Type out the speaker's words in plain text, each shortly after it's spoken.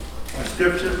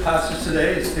Scripture passage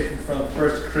today is taken from 1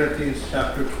 Corinthians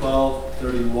chapter 12,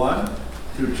 31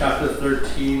 through chapter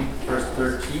 13, verse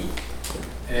 13.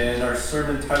 And our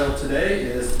sermon title today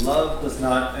is Love Does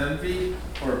Not Envy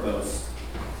or Boast.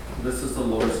 This is the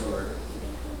Lord's word.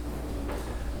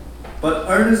 But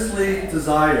earnestly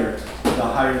desire the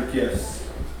higher gifts,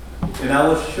 and I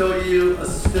will show you a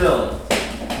still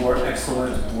more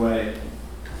excellent way.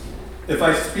 If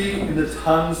I speak in the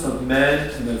tongues of men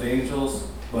and of angels,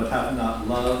 but have not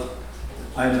love,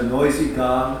 I am a noisy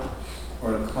gong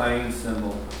or a clanging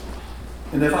cymbal.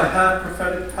 And if I have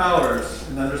prophetic powers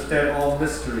and understand all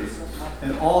mysteries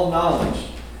and all knowledge,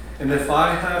 and if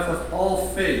I have of all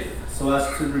faith so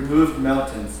as to remove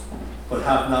mountains, but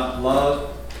have not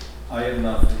love, I am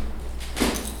nothing.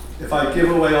 If I give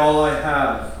away all I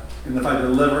have, and if I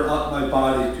deliver up my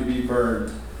body to be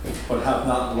burned, but have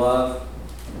not love,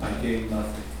 I gain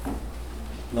nothing.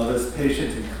 Love is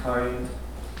patient and kind.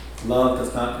 Love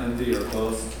does not envy or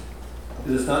boast.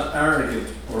 It is not arrogant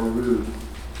or rude.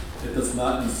 It does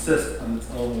not insist on its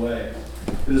own way.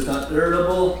 It is not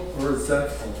irritable or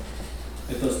resentful.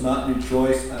 It does not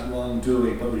rejoice at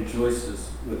wrongdoing, but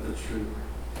rejoices with the truth.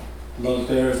 Love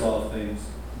bears all things,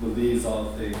 believes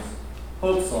all things,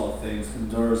 hopes all things,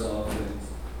 endures all things.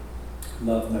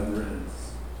 Love never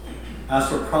ends. As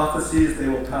for prophecies, they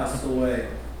will pass away.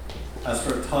 As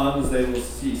for tongues, they will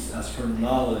cease. As for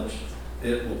knowledge,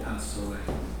 it will pass away.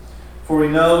 For we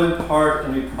know in part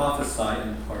and we prophesy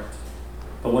in part.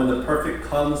 But when the perfect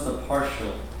comes, the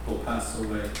partial will pass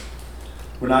away.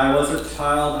 When I was a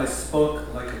child, I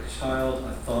spoke like a child,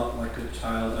 I thought like a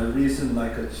child, I reasoned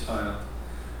like a child.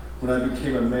 When I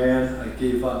became a man, I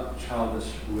gave up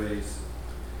childish ways.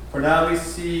 For now we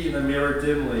see in a mirror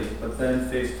dimly, but then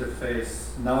face to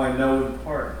face. Now I know in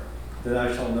part, then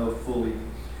I shall know fully,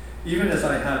 even as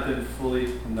I have been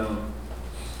fully known.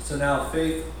 So now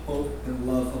faith, hope, and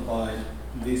love abide,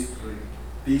 these three.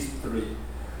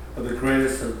 But the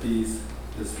greatest of these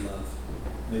is love.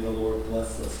 May the Lord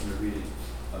bless us in the reading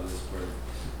of His word.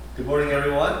 Good morning,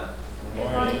 everyone.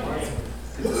 Good morning.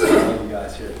 Good to see all of you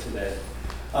guys here today.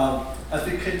 As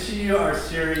we continue our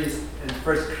series in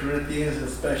 1 Corinthians,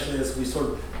 especially as we sort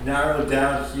of narrow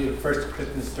down here 1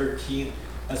 Corinthians 13,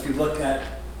 as we look at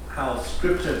how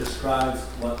Scripture describes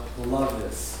what love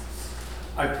is,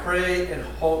 I pray and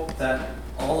hope that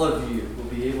all of you will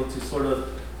be able to sort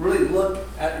of really look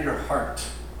at your heart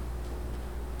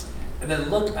and then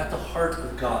look at the heart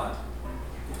of God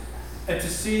and to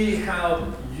see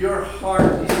how your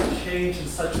heart needs to change in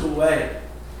such a way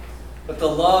that the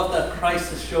love that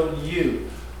Christ has shown you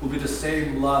will be the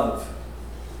same love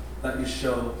that you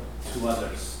show to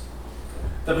others.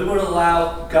 That we would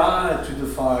allow God to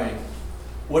define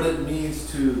what it means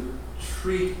to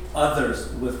treat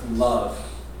others with love,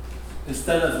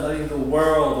 instead of letting the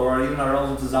world or even our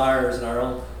own desires and our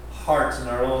own hearts and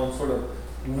our own sort of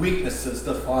weaknesses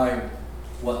define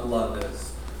what love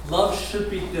is. Love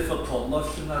should be difficult.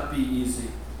 Love should not be easy.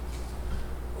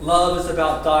 Love is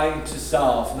about dying to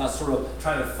self, not sort of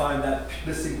trying to find that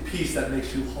missing piece that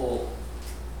makes you whole.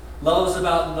 Love is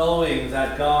about knowing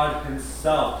that God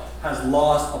Himself has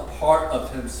lost a part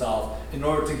of Himself in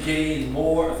order to gain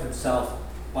more of Himself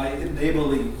by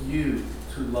enabling you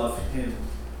to love Him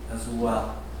as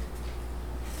well.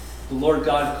 The Lord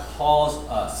God calls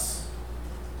us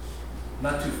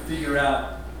not to figure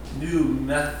out new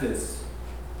methods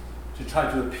to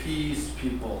try to appease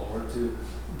people or to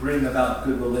bring about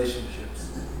good relationships.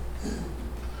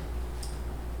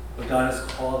 But God has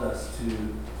called us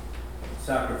to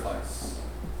sacrifice,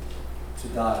 to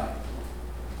die,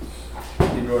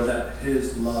 in order that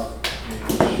His love may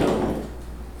be shown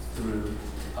through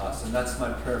us. And that's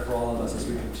my prayer for all of us as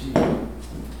we continue.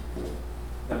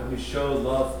 That when we show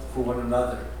love for one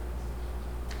another,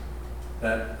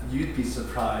 that you'd be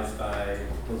surprised by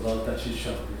the love that you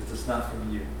show, because it's not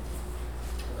from you.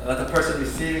 That the person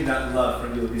receiving that love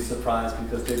from you will be surprised,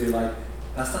 because they'd be like,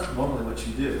 that's not normally what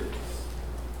you do.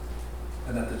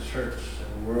 And that the church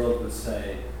and the world would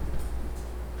say,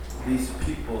 these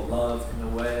people love in a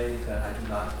way that I do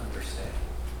not understand.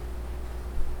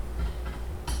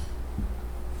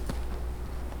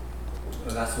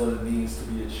 But that's what it means to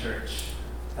be a church.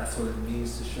 That's what it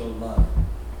means to show love.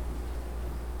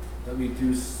 That we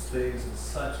do things in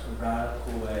such a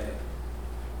radical way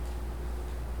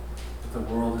that the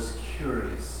world is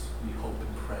curious, we hope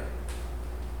and pray,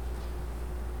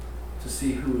 to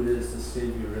see who it is the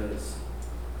Savior is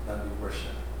that we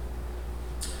worship.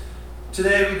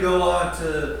 Today we go on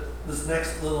to this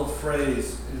next little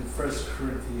phrase in 1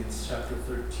 Corinthians chapter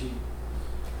 13.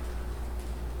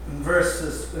 in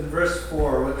verse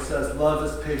 4, when it says, love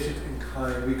is patient and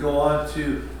kind, we go on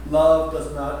to, love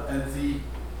does not envy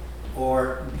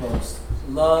or boast.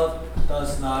 Love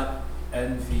does not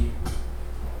envy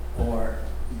or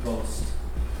boast.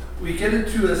 We get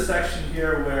into a section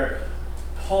here where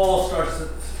Paul starts to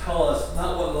tell us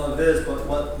not what love is, but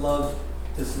what love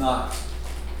is not.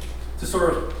 To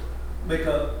sort of make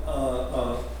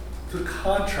to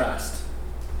contrast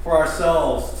for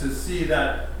ourselves, to see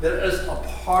that there is a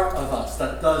part of us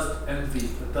that does envy,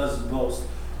 that does boast,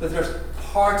 that there's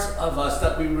parts of us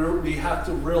that we have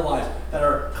to realize that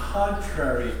are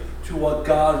contrary to what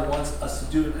God wants us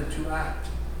to do and to act.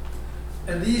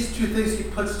 And these two things he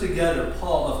puts together,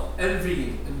 Paul, of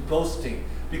envying and boasting,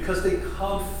 because they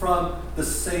come from the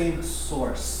same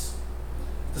source,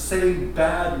 the same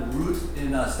bad root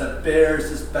in us that bears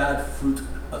this bad fruit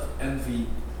of envy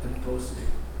and boasting.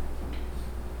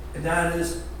 And that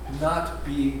is not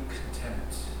being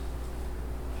content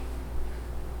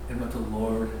in what the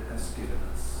Lord has given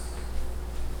us.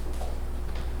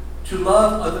 To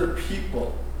love other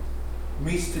people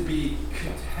means to be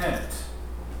content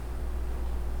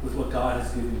with what God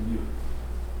has given you.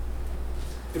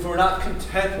 If we're not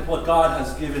content with what God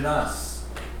has given us,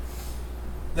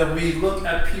 then we look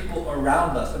at people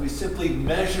around us and we simply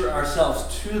measure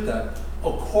ourselves to them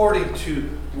according to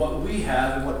what we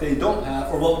have and what they don't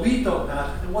have, or what we don't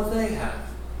have and what they have.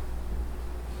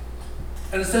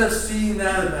 And instead of seeing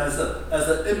them as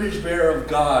an image bearer of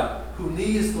God who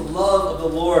needs the love of the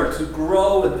Lord to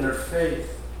grow in their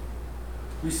faith,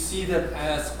 we see them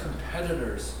as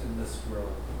competitors in this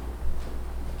world.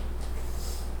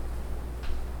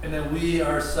 And then we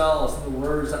ourselves, the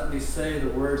words that we say, the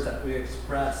words that we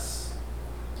express,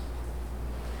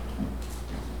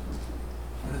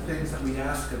 and the things that we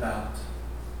ask about,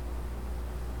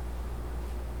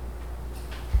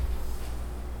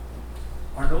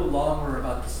 are no longer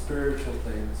about the spiritual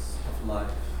things of life.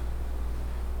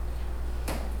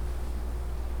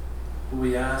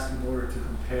 We ask in order to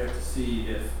compare to see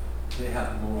if they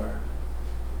have more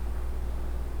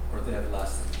or they have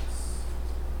less than us.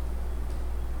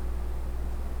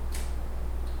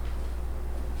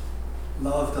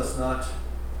 Love does not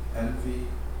envy.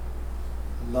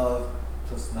 Love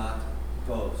does not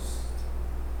boast.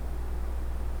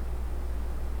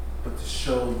 But to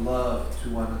show love to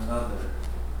one another,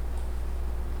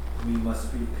 we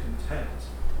must be content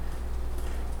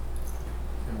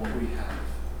in what we have.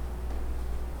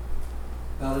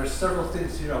 Now there's several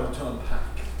things here I want to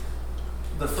unpack.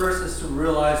 The first is to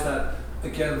realize that,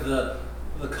 again, the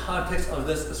context of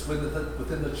this is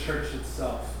within the church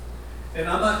itself. And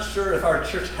I'm not sure if our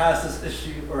church has this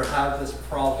issue or have this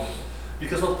problem.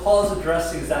 Because what Paul is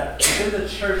addressing is that within the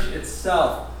church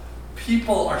itself,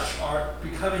 people are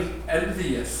becoming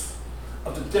envious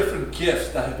of the different gifts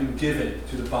that have been given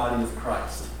to the body of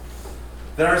Christ.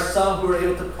 There are some who are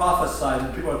able to prophesy,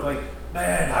 and people are going,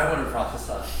 man, I want to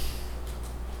prophesy.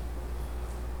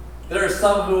 There are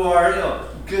some who are,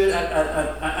 good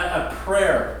at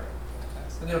prayer.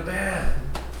 And man,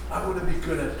 I want to be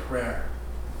good at prayer.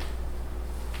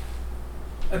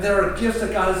 And there are gifts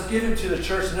that God has given to the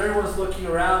church, and everyone's looking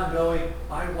around going,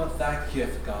 I want that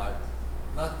gift, God,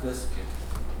 not this gift.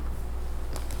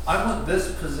 I want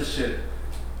this position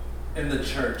in the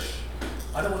church.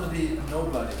 I don't want to be a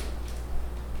nobody.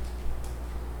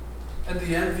 And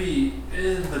the envy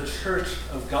in the church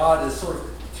of God is sort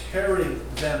of tearing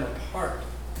them apart.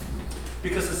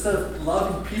 Because instead of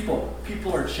loving people,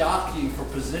 people are jockeying for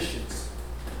positions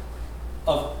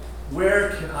of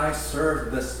where can I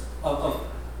serve this, of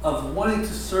wanting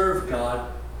to serve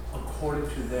God according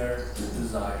to their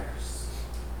desires.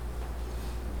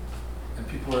 And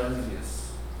people are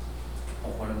envious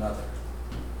of one another.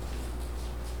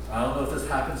 I don't know if this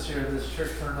happens here in this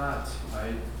church or not.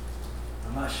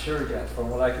 I'm not sure yet. From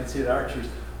what I can see at our church,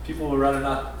 people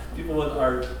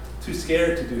are too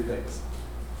scared to do things.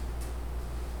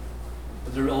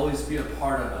 But there will always be a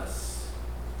part of us.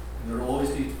 And there will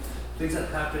always be things that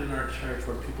happen in our church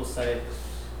where people say,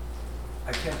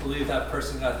 I can't believe that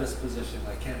person got this position.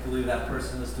 I can't believe that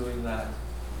person is doing that.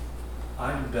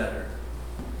 I'm better.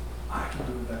 I can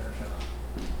do a better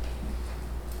job.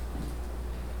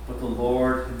 But the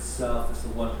Lord himself is the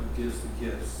one who gives the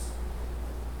gifts.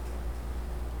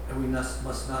 And we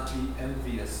must not be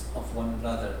envious of one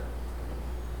another,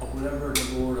 of whatever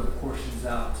the Lord apportions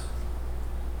out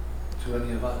to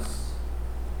any of us.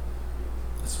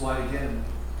 That's why, again,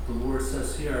 the Lord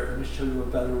says here, let me show you a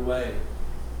better way.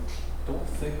 Don't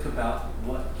think about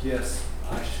what gifts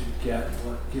I should get,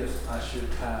 what gifts I should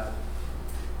have,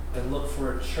 and look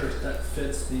for a church that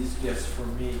fits these gifts for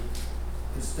me.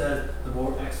 Instead, the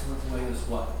more excellent way is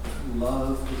what? To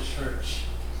love the church.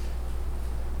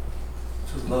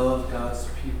 To love God's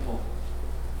people.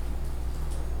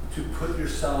 To put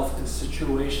yourself in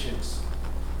situations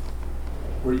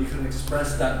where you can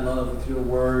express that love with your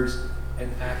words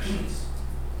and actions.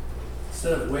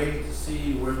 Instead of waiting to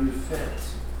see where you fit,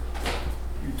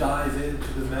 you dive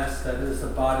into the mess that is the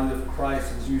body of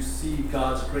Christ as you see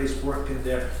God's grace work in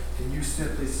there, and you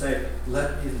simply say,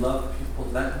 let me love people,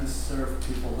 let me serve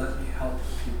people, let me help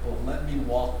people, let me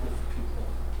walk with people.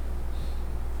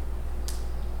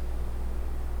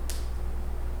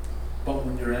 But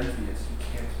when you're envious, you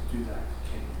can't do that,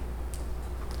 can you?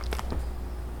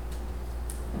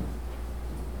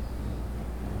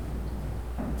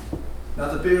 Now,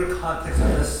 the bigger context of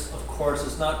this, of course,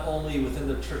 is not only within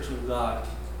the Church of God,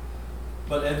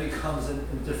 but envy comes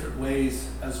in different ways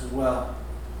as well.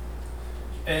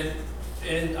 And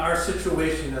in our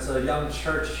situation as a young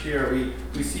church here,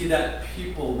 we see that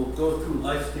people will go through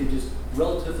life stages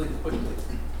relatively quickly.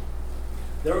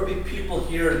 There will be people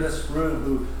here in this room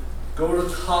who go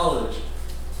to college,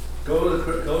 go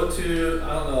to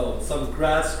I don't know, some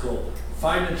grad school,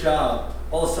 find a job,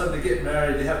 all of a sudden they get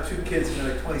married, they have 2 kids, and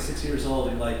they're like 26 years old,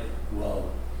 and you're like,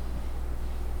 whoa.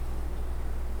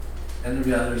 And there'll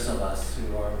be others of us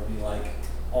who are like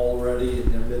already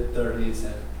in their mid-30s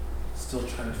and still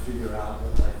trying to figure out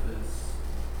what life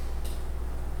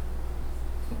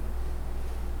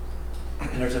is.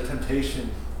 And there's a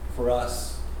temptation for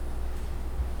us.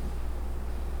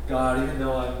 God, even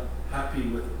though I'm happy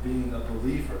with being a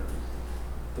believer,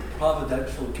 the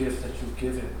providential gift that you've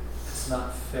given, it's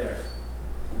not fair.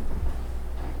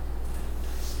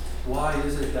 Why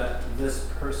is it that this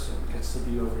person gets to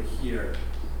be over here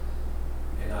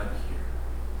and I'm here?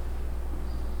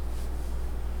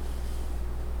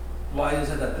 Why is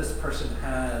it that this person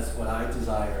has what I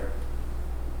desire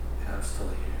and I'm still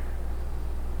here?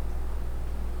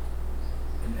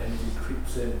 And envy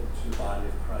creeps into the body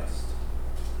of Christ.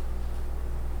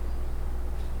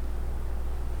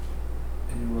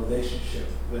 And your relationship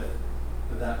with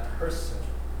that person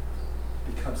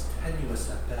becomes tenuous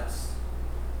at best.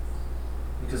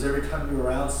 Because every time you're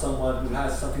around someone who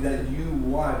has something that you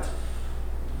want,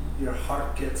 your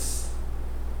heart gets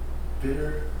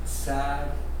bitter,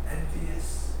 sad,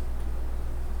 envious.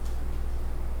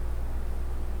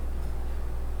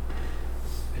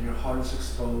 And your heart is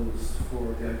exposed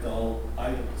for the idol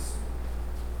idols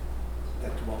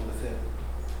that dwell within.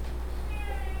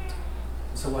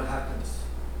 So what happens?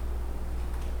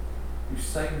 You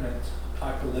segment the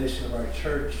population of our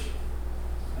church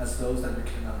as those that we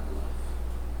cannot love.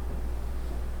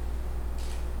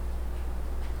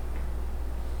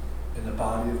 And the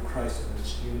body of Christ in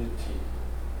its unity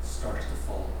starts to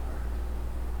fall apart.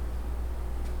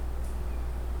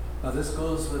 Now this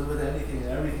goes with anything and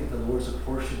everything the Lord's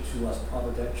apportioned to us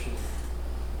providentially.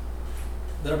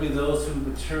 There will be those who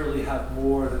materially have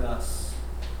more than us.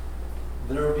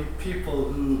 There will be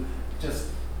people who just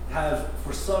have,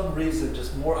 for some reason,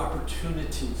 just more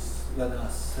opportunities than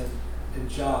us and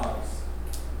jobs.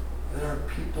 There are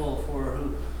people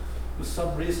who for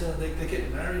some reason, they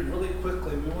get married really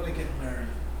quickly. We want to get married.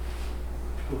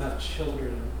 People who have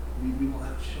children. We won't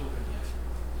have children yet.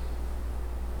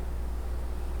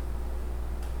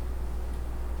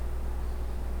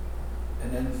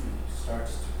 And envy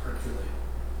starts to percolate.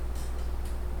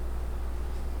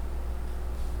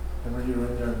 And when you're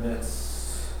in their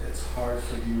midst, it's hard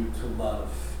for you to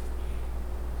love.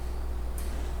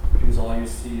 Because all you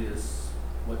see is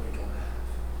what you don't have.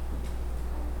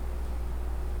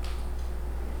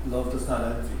 Love does not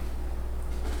envy.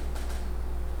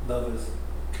 Love is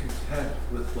content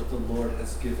with what the Lord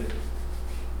has given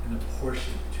and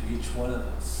apportioned to each one of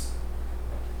us.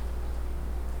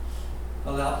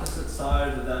 Now, the opposite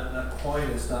side of that coin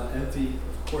is not envy,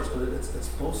 of course, but it's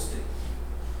boasting.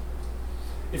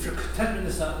 If your contentment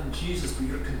is not in Jesus, but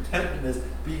your contentment is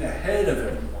being ahead of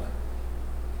everyone,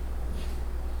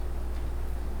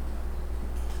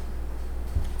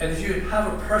 and if you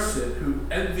have a person who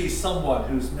envies someone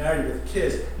who's married with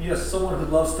kids, you have someone who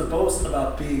loves to boast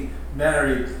about being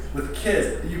married with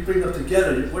kids, and you bring them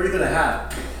together, what are you going to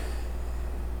have?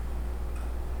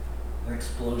 An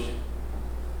explosion.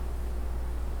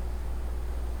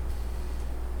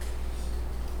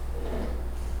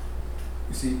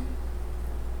 You see,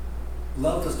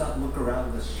 love does not look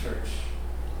around this church.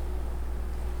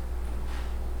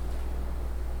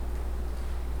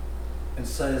 And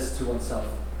says to oneself,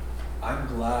 I'm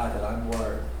glad that I'm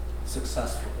more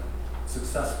successful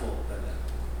than them.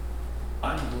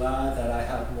 I'm glad that I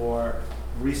have more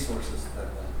resources than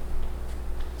them.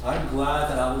 I'm glad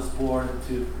that I was born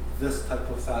into this type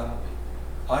of family.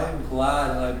 I am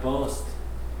glad and I boast.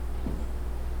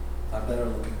 I'm better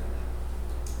looking than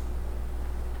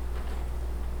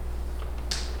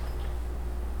that.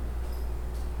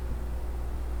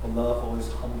 But love always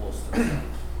humbles themselves.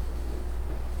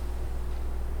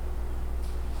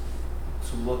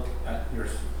 To look at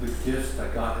the gifts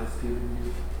that God has given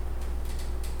you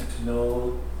and to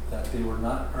know that they were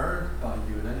not earned by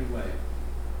you in any way,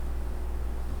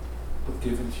 but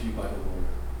given to you by the Lord.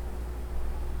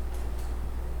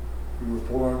 You were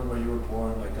born where you were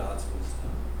born by God's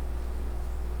wisdom.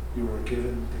 You were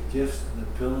given the gifts and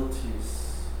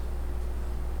abilities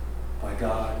by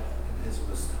God and His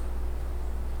wisdom.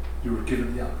 You were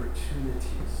given the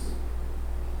opportunities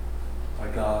by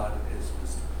God and His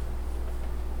wisdom.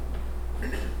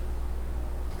 And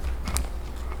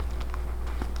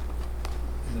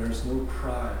there is no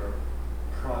pride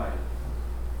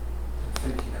in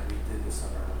thinking that we did this on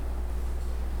our own.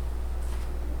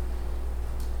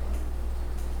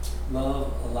 Love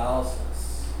allows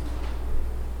us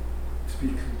to be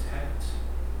content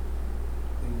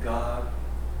in God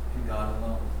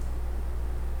alone.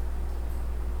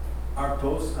 Our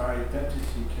boast and our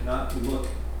identity cannot look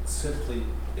simply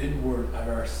inward at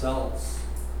ourselves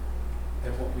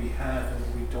and what we have and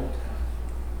what we don't have.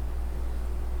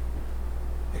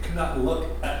 It cannot look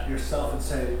at yourself and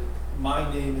say,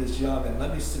 my name is Young, and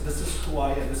let me see, this is who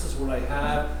I am, this is what I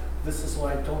have, this is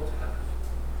what I don't have.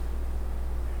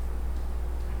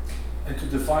 And to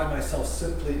define myself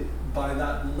simply by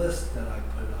that list that I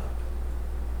put up.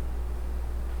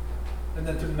 And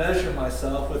then to measure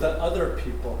myself with other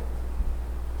people.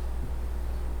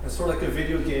 It's sort of like a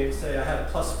video game, say I have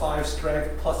 +5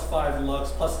 strength, +5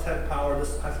 looks, +10 power,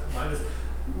 this minus.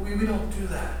 We don't do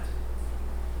that.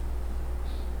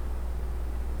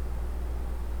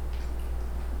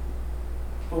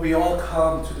 But we all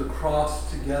come to the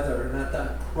cross together, and at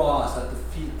that cross, at the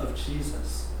feet of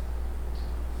Jesus,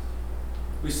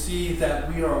 we see that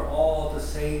we are all the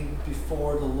same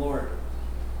before the Lord.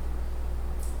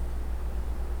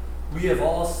 We have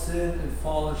all sinned and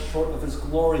fallen short of His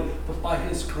glory, but by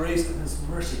His grace and His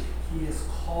mercy, He has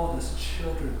called us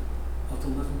children of the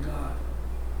living God.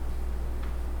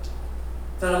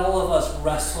 That all of us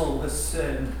wrestle with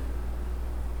sin.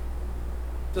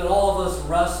 That all of us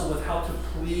wrestle with how to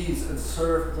please and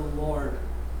serve the Lord.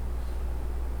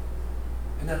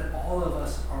 And that all of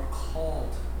us are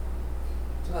called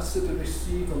to not simply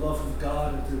receive the love of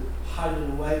God and to hide it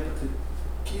away, but to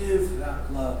give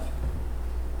that love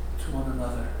to one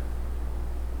another.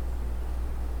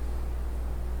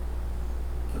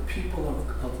 The people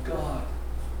of God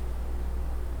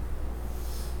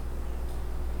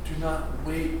do not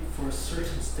wait for a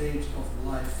certain stage of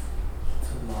life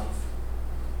to love.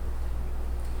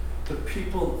 The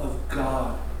people of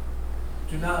God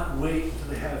do not wait until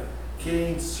they have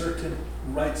gained certain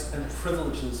rights and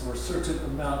privileges or a certain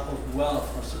amount of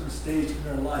wealth or a certain stage in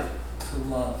their life to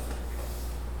love.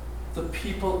 The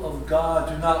people of God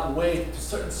do not wait until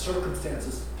certain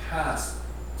circumstances pass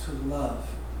to love.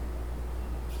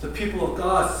 The people of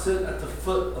God sit at the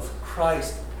foot of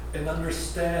Christ and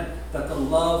understand that the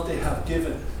love they have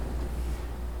given,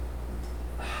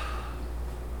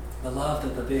 the love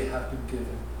that they have been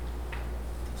given,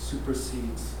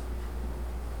 supersedes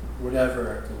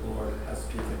whatever the Lord has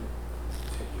given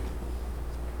to you.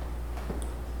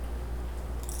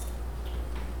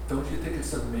 Don't you think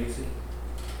it's amazing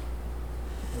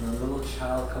when a little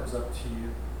child comes up to you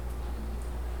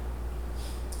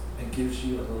and gives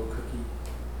you a little cookie,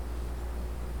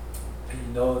 and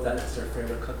you know that it's their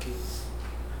favorite cookie,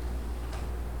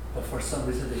 but for some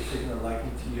reason they take a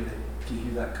liking to you and they give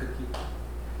you that cookie,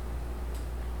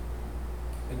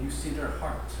 and you see their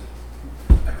heart.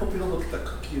 I hope you don't look at the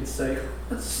cookie and say,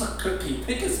 "This is a cookie.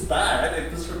 Think it's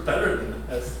bad. This is better than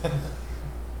this."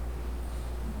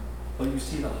 But you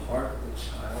see the heart of the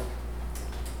child,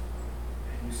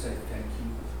 and you say, "Thank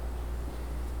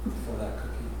you for that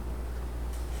cookie."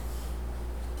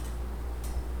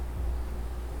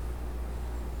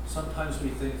 Sometimes we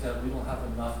think that we don't have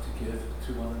enough to give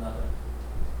to one another,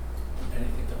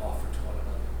 anything to offer to one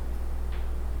another.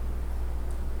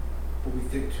 But we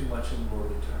think too much in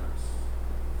worldly terms.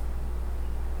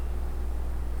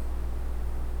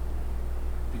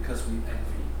 Because we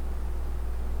envy.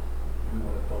 We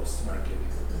want to boast in our giving.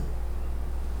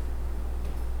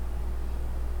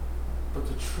 But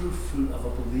the true fruit of a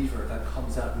believer that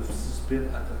comes out, who has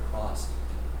been at the cross,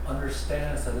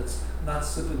 understands that it's not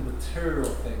simply material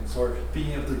things or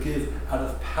being able to give out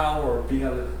of power or being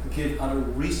able to give out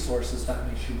of resources that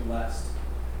makes you blessed.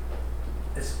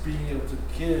 It's being able to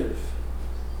give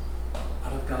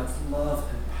out of God's love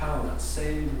and power, that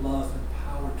same love and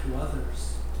power to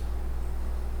others.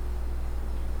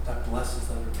 that blesses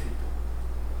other people.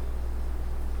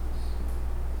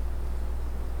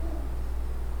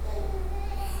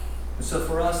 And so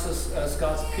for us as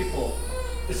God's people,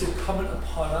 it's incumbent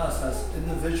upon us as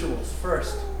individuals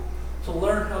first to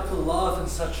learn how to love in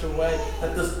such a way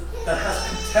that has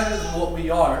contentment in what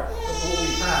we are, of what we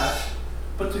have,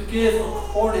 but to give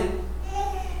according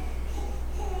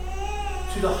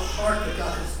to the heart that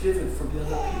God has given from the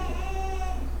other people.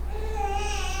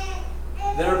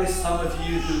 There will be some of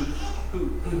you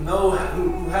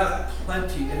who have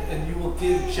plenty and you will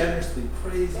give generously.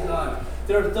 Praise God.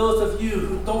 There are those of you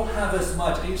who don't have as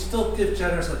much and you still give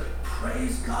generously.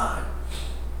 Praise God.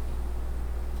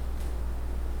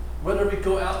 Whether we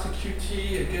go out to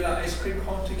QT and get an ice cream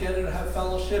cone together and have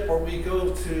fellowship, or we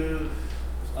go to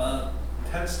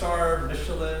 10-star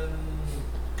Michelin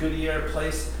Goodyear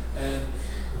place and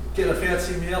get a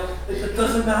fancy meal, it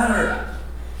doesn't matter.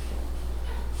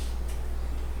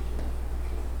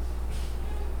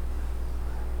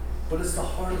 But it's the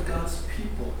heart of God's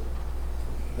people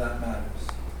that matters.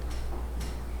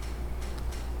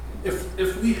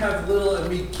 If we have little and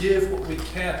we give what we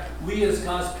can, we as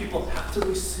God's people have to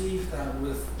receive that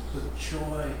with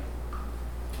joy.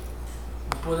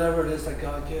 Whatever it is that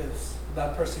God gives,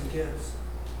 that person gives.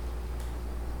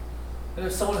 And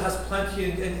if someone has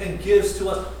plenty and gives to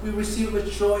us, we receive it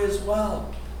with joy as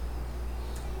well.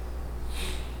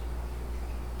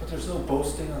 But there's no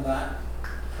boasting on that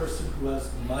person who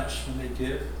has much when they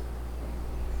give.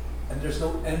 And there's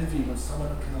no envy when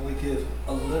someone can only give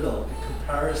a little in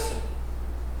comparison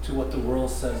to what the world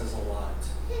says is a lot.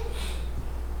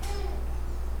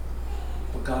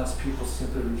 But God's people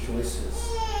simply rejoices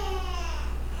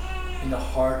in the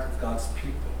heart of God's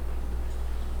people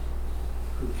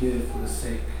who give for the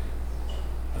sake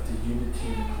of the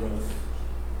unity and growth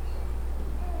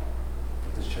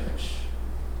of the church.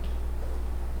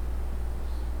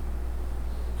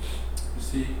 You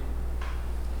see,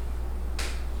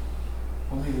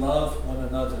 when we love one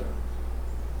another,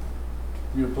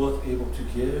 we are both able to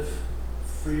give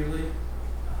freely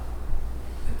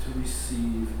and to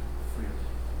receive freely.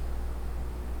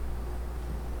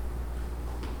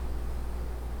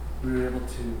 We are able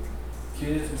to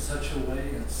give in such a way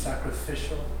that's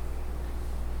sacrificial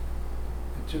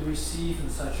and to receive in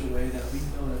such a way that we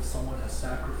know that someone has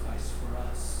sacrificed for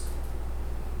us.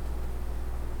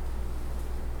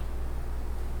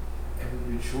 And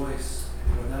we rejoice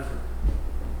in whatever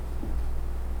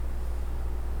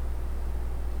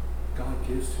God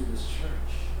gives to this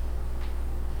church.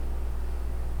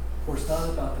 For it's not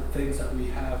about the things that we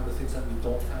have or the things that we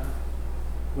don't have,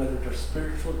 whether they're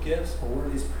spiritual gifts or what are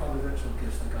these providential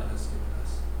gifts that God has given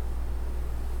us.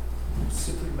 What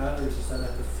simply matters is that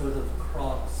at the foot of the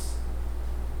cross,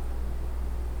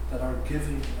 that our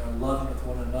giving and our loving with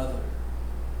one another,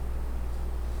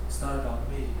 it's not about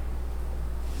me,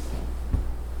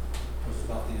 it's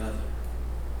about the other.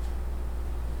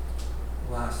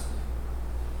 Lastly,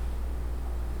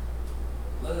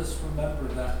 let us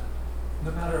remember that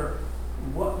no matter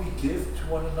what we give to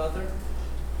one another,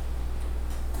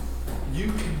 you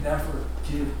can never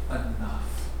give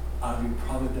enough out of your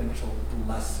providential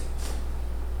blessings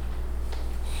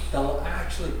that will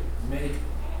actually make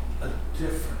a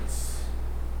difference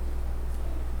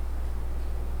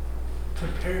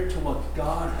compared to what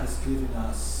God has given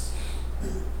us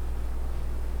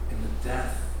in the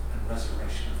death and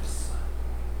resurrection of His Son.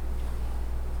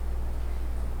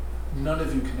 None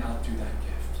of you can outdo that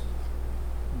gift.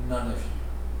 None of you.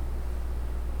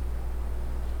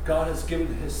 God has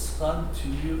given His Son to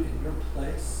you in your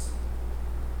place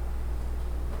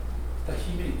that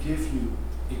He may give you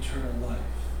eternal life.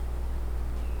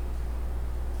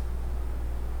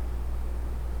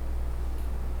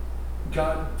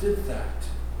 God did that.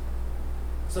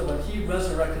 So when He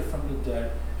resurrected from the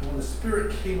dead, and when the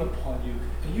Spirit came upon you,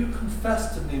 and you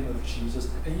confessed the name of Jesus,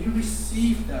 and you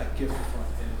received that gift from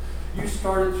Him, you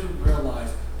started to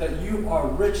realize that you are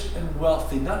rich and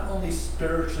wealthy, not only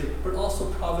spiritually, but also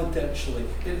providentially,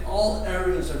 in all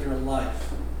areas of your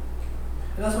life.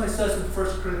 And that's why it says in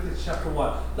 1 Corinthians chapter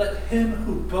 1, let him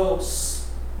who boasts,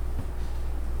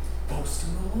 boast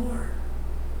in the Lord.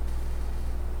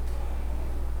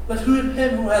 Let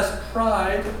him who has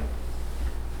pride,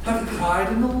 have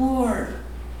pride in the Lord.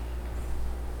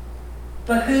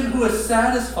 Let him who is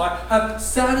satisfied, have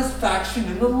satisfaction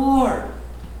in the Lord.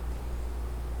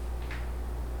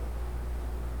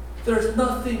 There's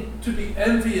nothing to be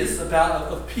envious about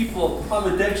of people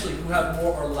providentially who have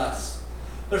more or less.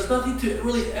 There's nothing to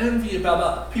really envy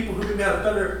about people who maybe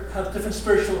have different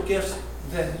spiritual gifts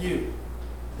than you.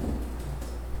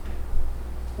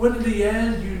 When in the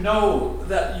end you know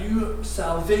that your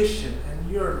salvation and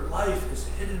your life is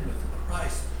hidden with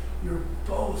Christ, your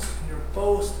boast and your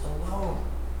boast alone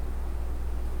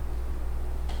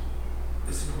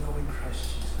is in knowing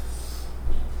Christ Jesus.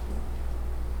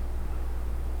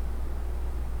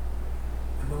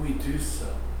 And when we do so,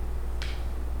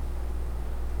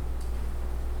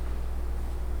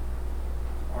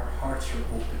 our hearts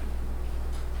are open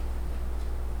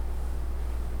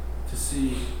to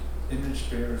see image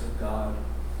bearers of God,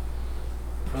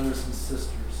 brothers and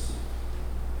sisters,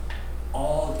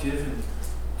 all given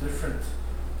different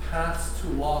paths to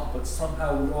walk, but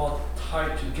somehow we're all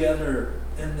tied together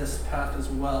in this path as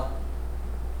well.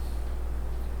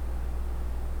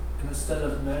 And instead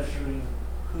of measuring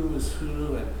who is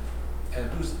who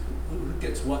and who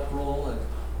gets what role and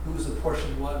who's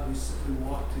apportioned what, we simply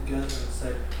walk together and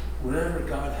say, whatever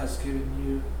God has given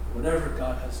you, whatever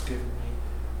God has given me,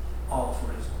 all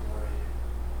for His glory.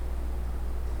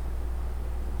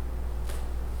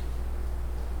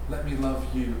 Let me love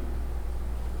you.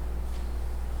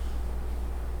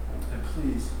 And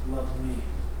please love me.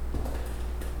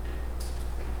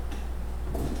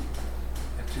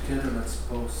 And together let's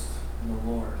boast in the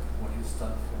Lord and what He's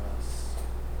done for us.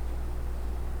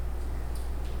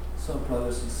 So,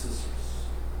 brothers and sisters,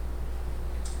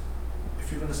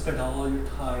 if you're going to spend all your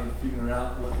time figuring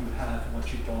out what you have and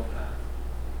what you don't have,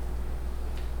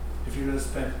 if you're going to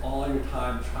spend all your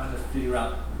time trying to figure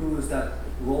out who is that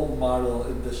role model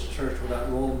in this church or that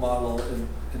role model in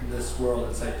this world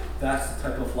and say, that's the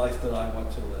type of life that I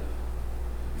want to live.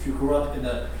 If you grew up in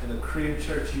a Korean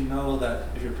church, you know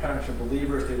that if your parents are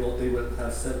believers, they would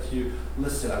have said to you,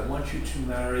 listen, I want you to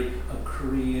marry a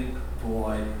Korean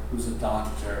boy who's a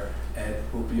doctor and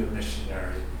who'll be a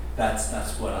missionary. That's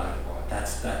what I want.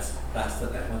 That's the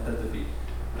thing. I want them to be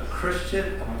a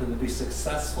Christian. I want them to be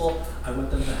successful. I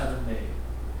want them to have a name.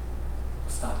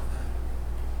 Stop that.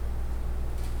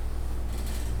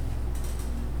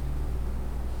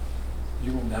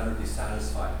 You will never be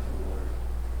satisfied with the Lord,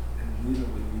 and neither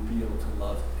will you be able to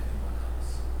love anyone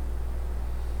else.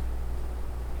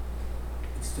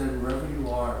 Instead, wherever you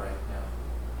are right now,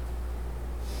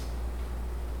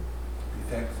 be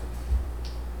thankful.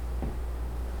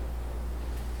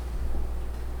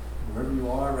 Wherever you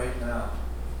are right now,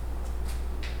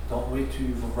 don't wait till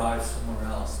you've arrived somewhere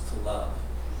else to love.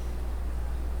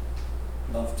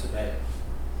 Love today.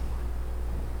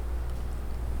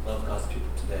 Love God's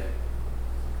people today.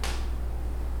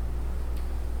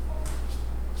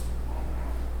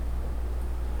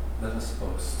 Let us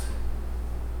boast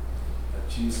that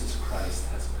Jesus Christ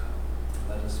has come.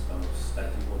 Let us boast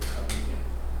that He will come again.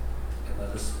 And let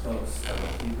us boast that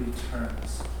when He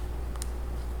returns,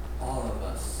 all of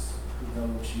us who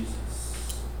know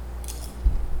Jesus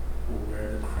will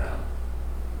wear the crown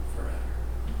forever.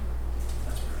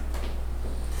 Let's pray.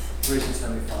 Gracious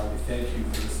Heavenly Father, we thank you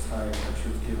for this time that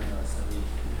you've given us. And we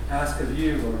ask of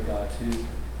you, Lord God, to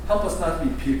help us not to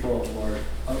be people, Lord,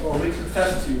 or we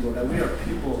confess to you, Lord, that we are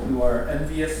people who are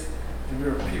envious, and we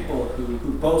are people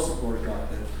who boast, Lord God.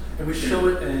 And we show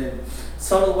it in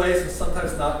subtle ways and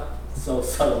sometimes not so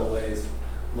subtle ways,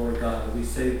 Lord God. And we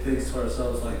say things to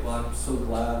ourselves like, well, I'm so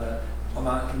glad that I'm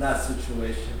not in that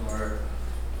situation, or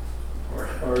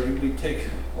we take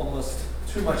almost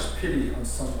too much pity on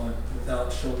someone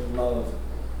without showing love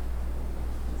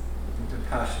and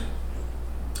compassion.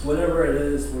 Whatever it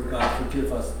is, Lord God,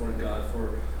 forgive us, Lord God,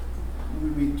 for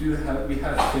we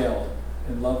have failed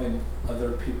in loving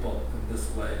other people in this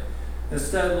way.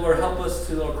 Instead, Lord, help us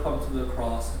to, Lord, come to the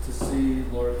cross and to see,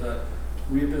 Lord, that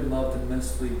we've been loved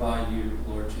immensely by you,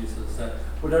 Lord Jesus, that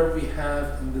whatever we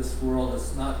have in this world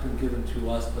has not been given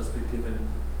to us, but has been given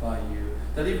by you.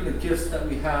 That even the gifts that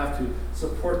we have to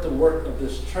support the work of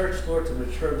this church, Lord, to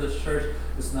mature this church,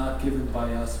 is not given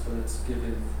by us, but it's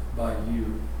given by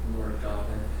you, Lord God.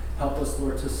 And help us,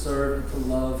 Lord, to serve and to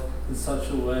love in such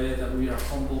a way that we are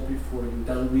humble before you,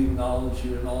 that we acknowledge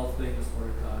you in all things,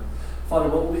 Lord God. Father,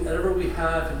 whatever we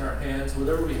have in our hands,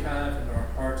 whatever we have in our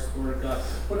hearts, Lord God,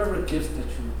 whatever gifts that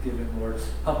you've given, Lord,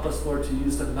 help us, Lord, to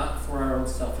use them not for our own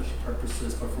selfish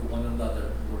purposes, but for one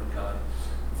another, Lord God.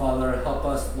 Father, help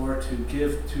us, Lord, to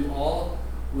give to all,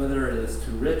 whether it is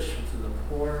to rich or to the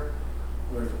poor,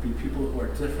 or to be people who are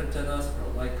different than us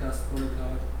or like us, Lord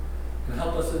God. And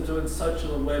help us to do it in such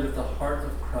a way with the heart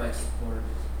of Christ, Lord,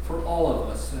 for all of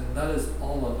us, and that is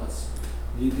all of us,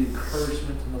 need the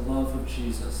encouragement and the love of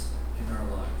Jesus in our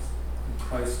lives. In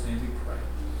Christ's name we pray.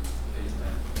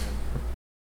 Amen.